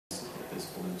this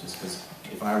point, just because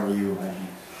if I were you, I'd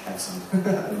have some. I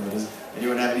don't know, does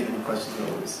anyone have any questions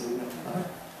about what we're seeing?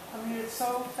 I mean, it's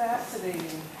so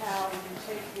fascinating how you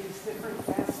take these different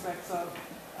aspects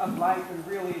of life, and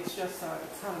really it's just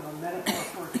it's kind of a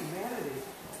metaphor for humanity.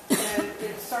 And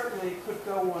it certainly could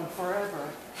go on forever.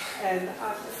 And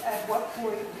at what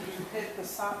point do you hit the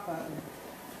stop button?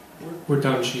 We're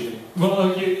done cheating.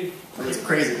 Well, it's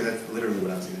crazy because that's literally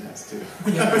what I was going to ask too.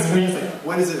 Yeah,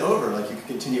 when is it over? Like you can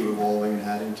continue evolving and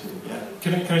adding to it. Yeah.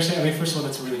 Can I say? I mean, first of all,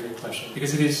 that's a really great question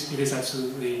because it is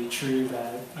absolutely true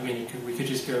that we could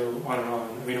just go on and on.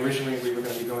 I mean, originally we were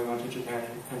going to be going on to Japan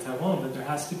and Taiwan, but there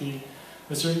has to be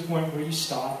a certain point where you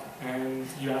stop and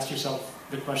you ask yourself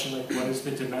the question, like, what is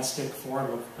the domestic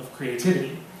form of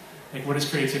creativity? Like, what is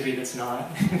creativity that's not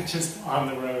just on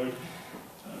the road?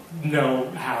 No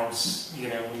house,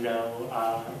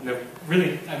 no.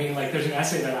 Really, I mean, like, there's an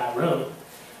essay that I wrote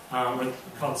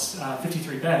called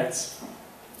 53 Beds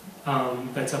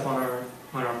that's up on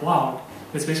our blog.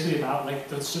 That's basically about, like,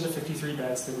 those are the 53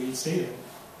 beds that we stayed in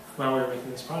while we were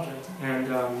making this project.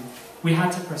 And we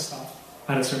had to press stop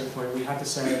at a certain point. We had to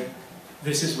say,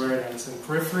 this is where it ends. And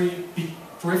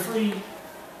periphery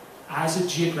as a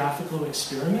geographical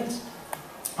experiment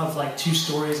of, like, two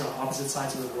stories on opposite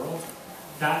sides of the world,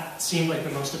 that seemed like the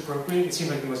most appropriate. It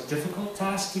seemed like the most difficult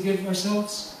task to give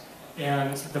ourselves,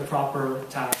 and the proper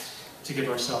task to give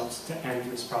ourselves to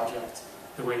end this project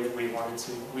the way that we wanted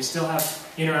to. We still have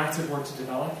interactive work to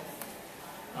develop.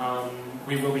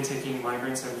 We will be taking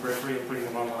migrants and periphery and putting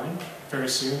them online very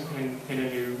soon in a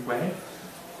new way.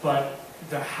 But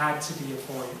there had to be a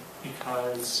point,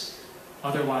 because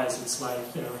otherwise it's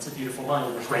like, it's a beautiful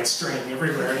line with red string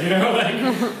everywhere, like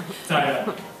tied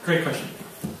up. Great question.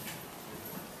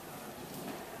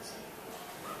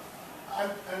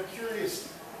 I'm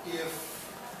curious if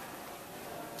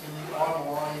in the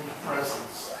online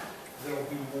presence there will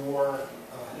be more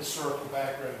historical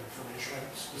background information.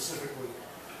 I'm specifically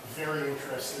very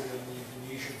interested in the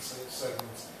Indonesian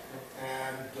segments.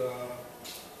 And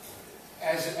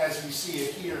as we see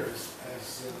it here,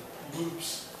 as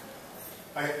loops,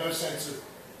 I have no sense of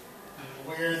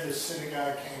where the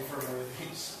synagogue came from, where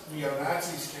these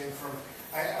neo-Nazis came from.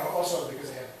 Also,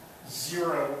 because I have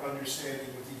zero understanding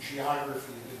of the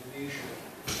geography of Indonesia,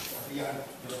 beyond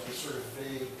the sort of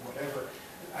vague whatever.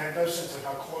 I have no sense of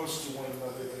how close to one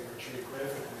another they are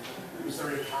geographically. Is there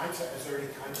any contact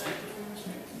between these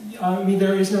people? I mean,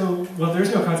 there is no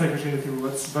contact between the people.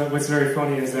 But what's very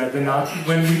funny is that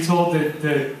when we told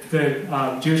the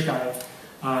Jewish guy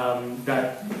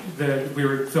that we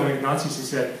were filming Nazis,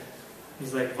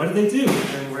 he's like, what did they do?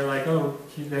 And we're like, oh,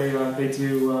 they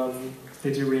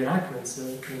do reenactments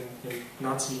in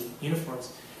Nazi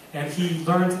uniforms. And he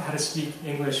learned how to speak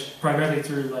English primarily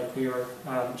through, like, New York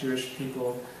Jewish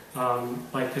people,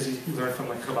 because he learned from,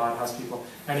 like, Chabad house people.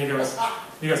 And he goes,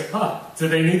 do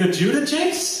they need the Judah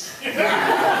chase? We were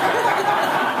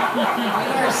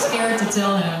scared to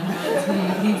tell him.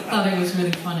 He thought it was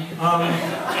really funny.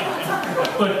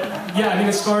 But, yeah, I mean,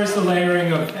 as far as the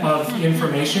layering of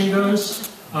information goes,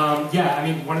 I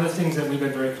mean, one of the things that we've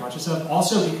been very conscious of,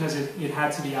 also because it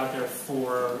had to be out there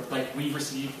for, like, we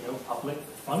received, public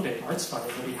funding, arts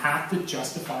funding, and we have to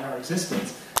justify our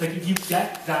existence. Like, if you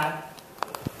get that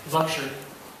luxury,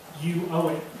 you owe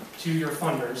it to your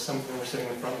funders, some of them are sitting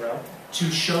in the front row,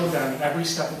 to show them every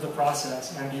step of the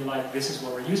process and be like, this is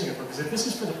what we're using it for. Because if this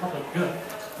is for the public good,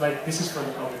 like, this is for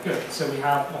the public good. So we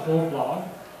have a whole blog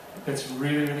that's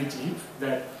really, really deep,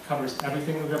 that covers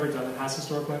everything we've ever done, that has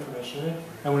historical information in it.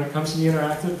 And when it comes to the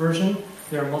interactive version,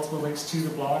 there are multiple links to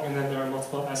the blog, and then there are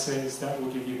multiple essays that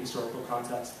will give you historical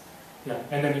context. Yeah,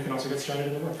 and then you can also get started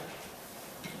in the work.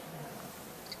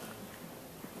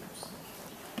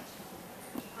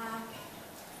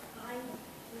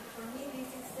 For me, this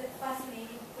is a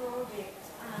fascinating project,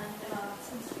 and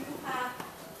since you have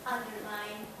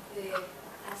underlined the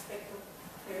aspect of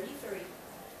periphery,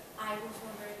 I was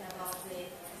wondering about the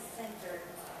center,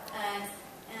 and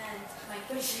my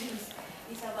question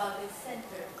is about the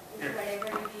center, whatever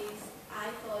it is.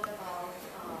 I thought about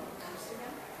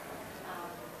Amsterdam,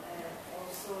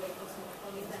 also a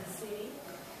cosmopolitan city,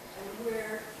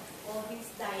 where all these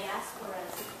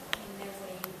diasporas in a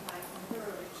way might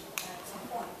converge at some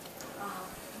point.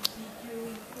 Did you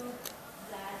include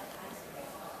that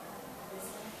aspect of the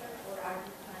center, or are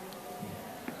you planning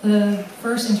to do that? The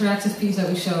first interactive piece that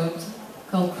we showed,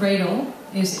 called Cradle,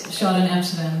 is shot in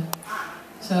Amsterdam.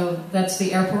 So that's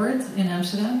the airport in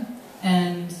Amsterdam,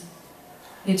 and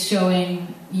it's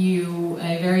showing you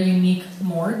a very unique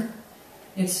morgue.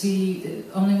 It's the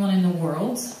only one in the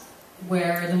world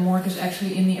where the morgue is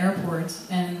actually in the airport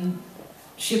and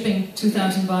shipping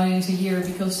 2,000 bodies a year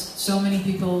because so many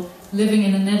people living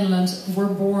in the Netherlands were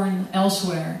born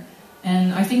elsewhere.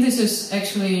 And I think this is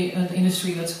actually an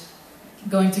industry that's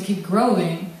going to keep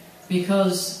growing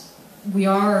because we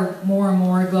are more and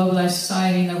more a globalized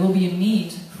society, and there will be a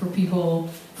need for people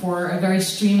for a very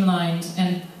streamlined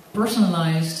and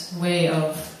personalized way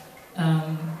of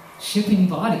shipping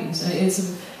bodies.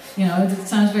 It's, you know, it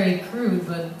sounds very crude,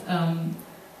 but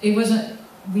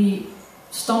we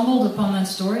stumbled upon that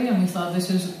story and we thought this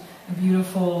is a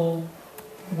beautiful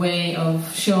way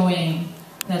of showing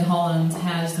that Holland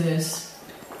has this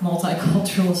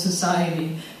multicultural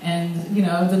society and, you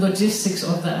know, the logistics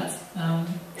of that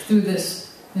through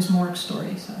this Morg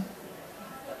story. So. I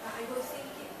was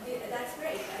thinking, that's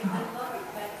great, I love it,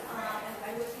 but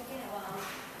I was thinking about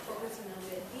focusing on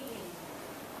the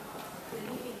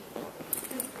living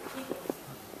people.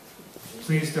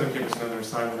 Please don't give us another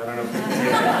assignment. I don't know if we can take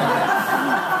it.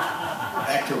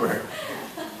 Back to work.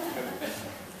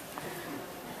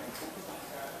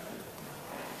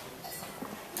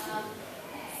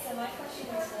 So my question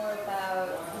is more about,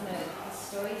 you know, the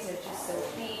stories are just so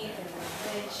deep and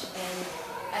rich, and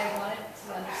I wanted to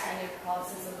understand your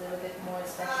process a little bit more,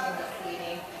 especially when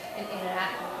creating an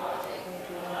interactive project, when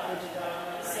you're doing a digital.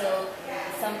 So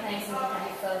sometimes have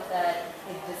you felt that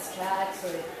it distracts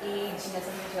or it aids, you know,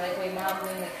 sometimes you're like, wait, now I'm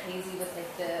going like crazy with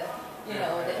like the, you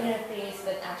know, the interface,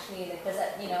 but actually, like, does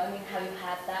that, you know, I mean, have you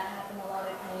had that happen a lot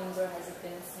of times, or has it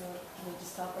been smooth? Can you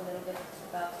just talk a little bit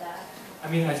about that? I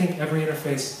mean, I think every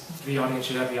interface, the audience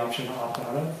should have the option to opt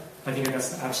out of. I think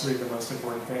that's absolutely the most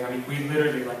important thing. I mean, we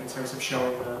literally, like in terms of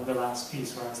showing the last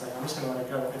piece, where I was like, I'm just going to let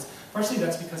it go. It's partially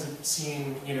that's because of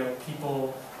seeing, you know,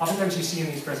 people. Oftentimes you see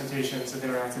in these presentations of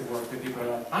interactive work that people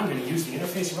are like, I'm going to use the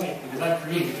interface right because I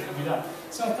created it and do that.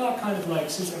 So I thought, kind of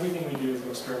like, since everything we do is an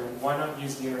experiment, why not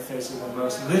use the interface in the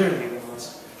most, literally the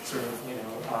most sort of, you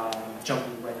know,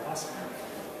 jumpy way possible.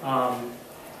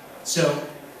 So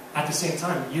at the same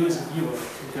time, you as a viewer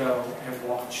could go and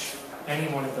watch any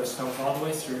one of those films all the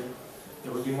way through.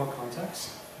 There would be more context.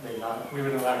 Maybe not, we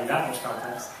wouldn't allow you that much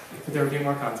context, but there would be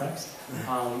more context.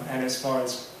 And as far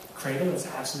as Cradle, it's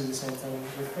absolutely the same thing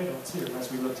with Cradle too.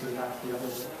 As we look to adapt the other,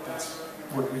 that's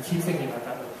what we keep thinking about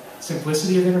that.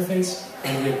 Simplicity of interface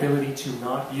and the ability to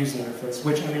not use the interface.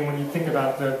 Which, I mean, when you think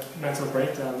about the mental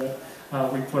breakdown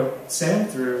that we put Sam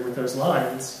through with those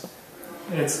lines,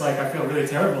 it's like I feel really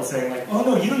terrible saying like, oh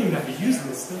no, you don't even have to use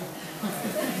this thing.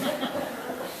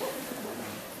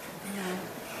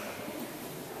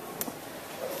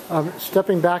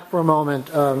 Stepping back for a moment,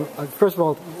 first of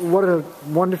all, what a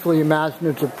wonderfully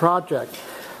imaginative project,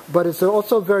 but it's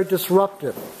also very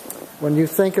disruptive. When you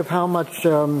think of how much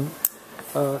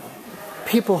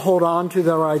people hold on to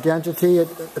their identity,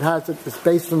 it's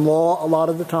based in law a lot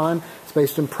of the time, it's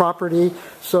based in property,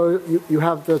 so you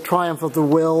have the triumph of the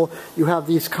will, you have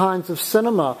these kinds of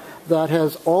cinema that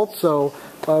has also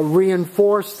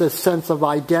reinforced this sense of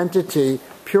identity,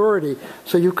 purity.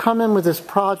 So you come in with this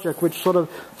project which sort of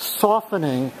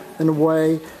softening in a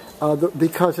way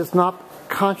because it's not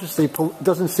consciously,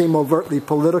 doesn't seem overtly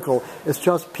political. It's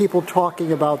just people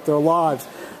talking about their lives.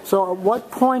 So at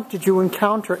what point did you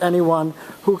encounter anyone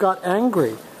who got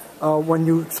angry when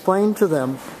you explained to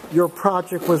them your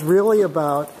project was really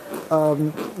about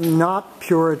not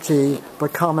purity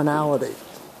but commonality?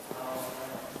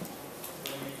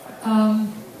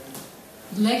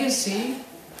 Legacy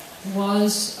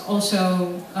was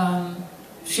also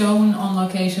shown on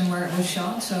location where it was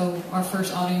shot, so our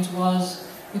first audience was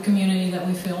the community that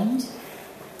we filmed.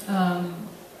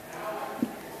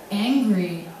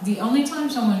 Angry, the only time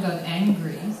someone got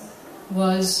angry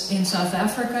was in South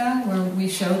Africa, where we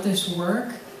showed this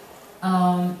work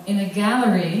in a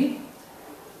gallery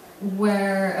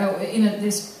where in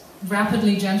this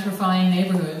rapidly gentrifying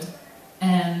neighborhood,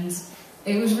 and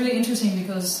it was really interesting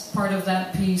because part of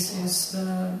that piece is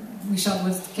we shot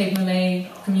with Cape Malay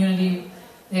community.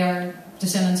 They are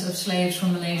descendants of slaves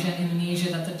from Malaysia and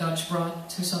Indonesia that the Dutch brought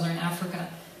to southern Africa.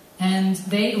 And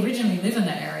they originally live in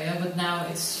that area, but now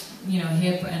it's, you know,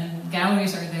 hip and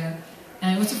galleries are there.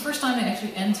 And it was the first time they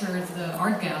actually entered the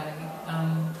art gallery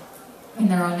in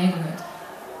their own neighborhood.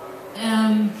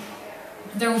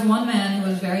 There was one man who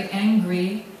was very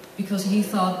angry because he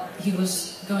thought he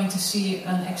was going to see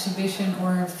an exhibition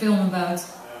or a film about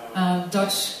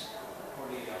Dutch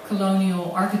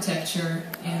colonial architecture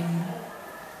in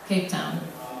Cape Town.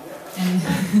 And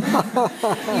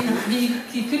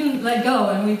he couldn't let go,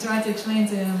 and we tried to explain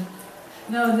to him,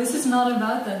 no, this is not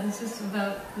about that. This is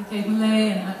about the Cape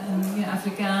Malay and you know,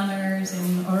 Afrikaners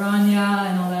and Oranje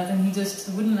and all that, and he just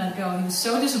wouldn't let go. He was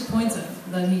so disappointed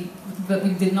that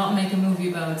we did not make a movie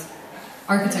about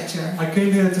architecture. I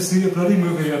came here to see a bloody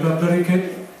movie about bloody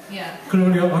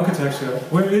colonial architecture.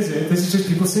 Where is it? This is just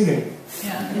people singing.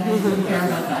 Yeah, I don't care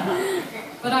about that.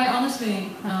 But I honestly,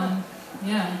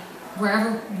 wherever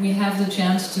we have the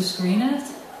chance to screen it,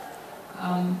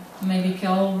 maybe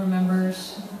Kel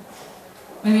remembers.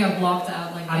 Maybe I blocked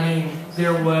out like. I mean,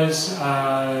 there was,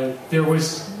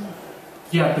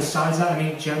 besides that, I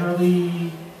mean,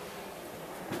 generally,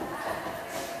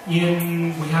 we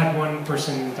had one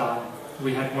person die.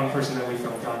 We had one person that we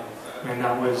felt die, and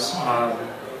that was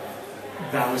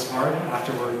hard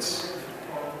afterwards,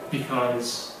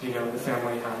 because, you know, the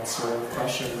family had sort of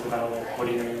questions about, like, what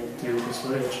are you going to do with this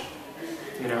footage,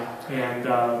 you know, and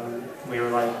we were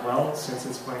like, well, since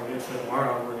it's playing good for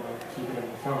tomorrow, we're going to keep it in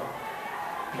the film.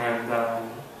 And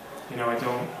you know, I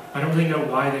don't really know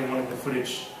why they wanted the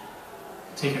footage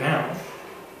taken out,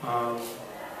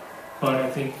 but I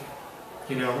think,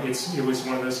 you know, it was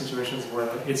one of those situations where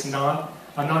it's not.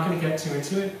 I'm not going to get too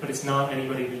into it, but it's not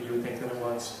anybody that you would think that it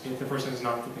was. The person is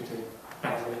not depicted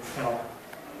badly at all.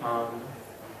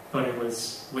 But it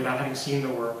was without having seen the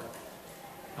work,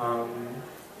 and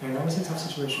that was a tough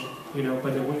situation, you know.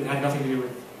 But it had nothing to do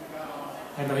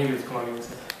with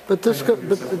colonialism. But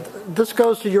this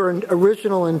goes to your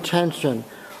original intention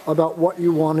about what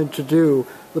you wanted to do,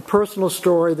 the personal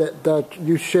story that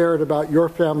you shared about your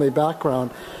family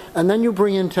background, and then you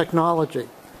bring in technology.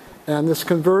 And this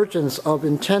convergence of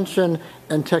intention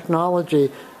and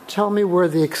technology, tell me where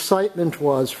the excitement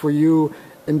was for you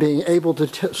in being able to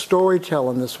storytell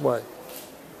in this way.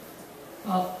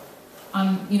 Well,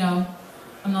 I'm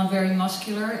not very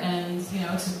muscular, and, you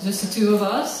know, it's just the two of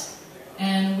us.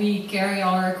 And we carry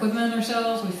all our equipment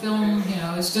ourselves, we film, you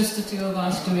know, it's just the two of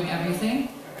us doing everything.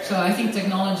 So I think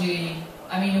technology,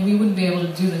 I mean, we wouldn't be able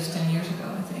to do this 10 years ago,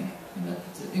 I think.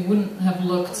 It wouldn't have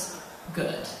looked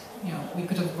good. You know, we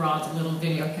could have brought a little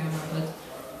video camera, but,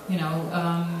 you know,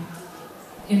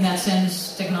 in that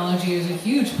sense, technology is a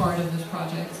huge part of this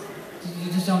project.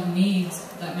 You just don't need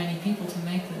that many people to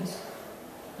make this.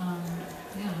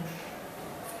 Yeah.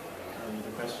 Any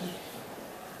other questions?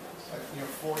 You know,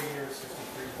 4 years,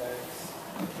 53 days,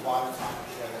 a lot of time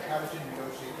together. How did you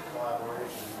negotiate the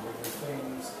collaboration? Were there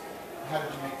things, how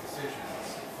did you make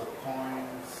decisions? Flip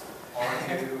coins,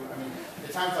 argue? I mean,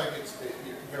 it sounds like it's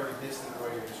very distant the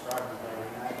way you're describing it, but I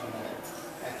would imagine that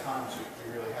at times you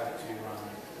really had to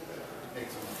make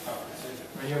some tough decisions.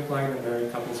 Are you implying that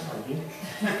married couples argue?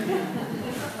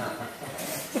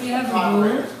 We have a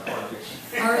rule.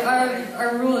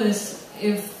 Our rule is,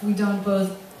 if we don't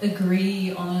both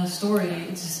agree on a story,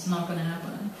 it's just not going to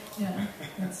happen. Yeah,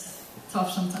 it's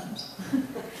tough sometimes.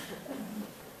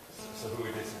 So who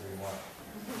would disagree more?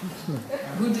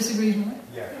 Who disagrees more?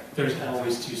 Yeah. There's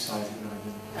always two sides of an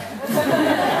argument.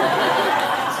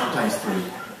 Sometimes three.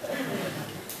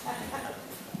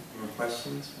 More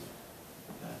questions?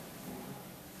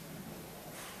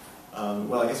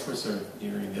 Well, I guess we're sort of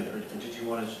nearing the end. Or did you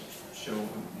want to show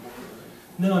more?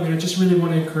 No, I mean, I just really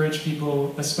want to encourage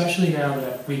people, especially now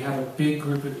that we have a big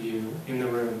group of you in the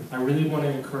room, I really want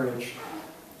to encourage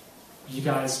you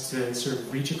guys to sort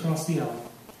of reach across the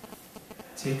aisle,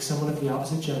 take someone of the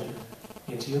opposite gender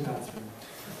into your bathroom.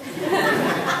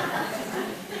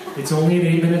 It's only an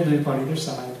 8-minute loop on either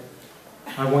side.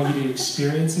 I want you to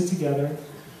experience it together.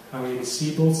 I want you to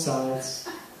see both sides,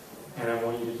 and I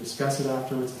want you to discuss it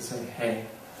afterwards and say, hey,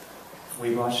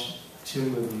 we watched 2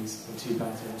 movies in 2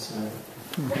 bathrooms tonight,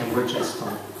 and we're just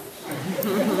fine.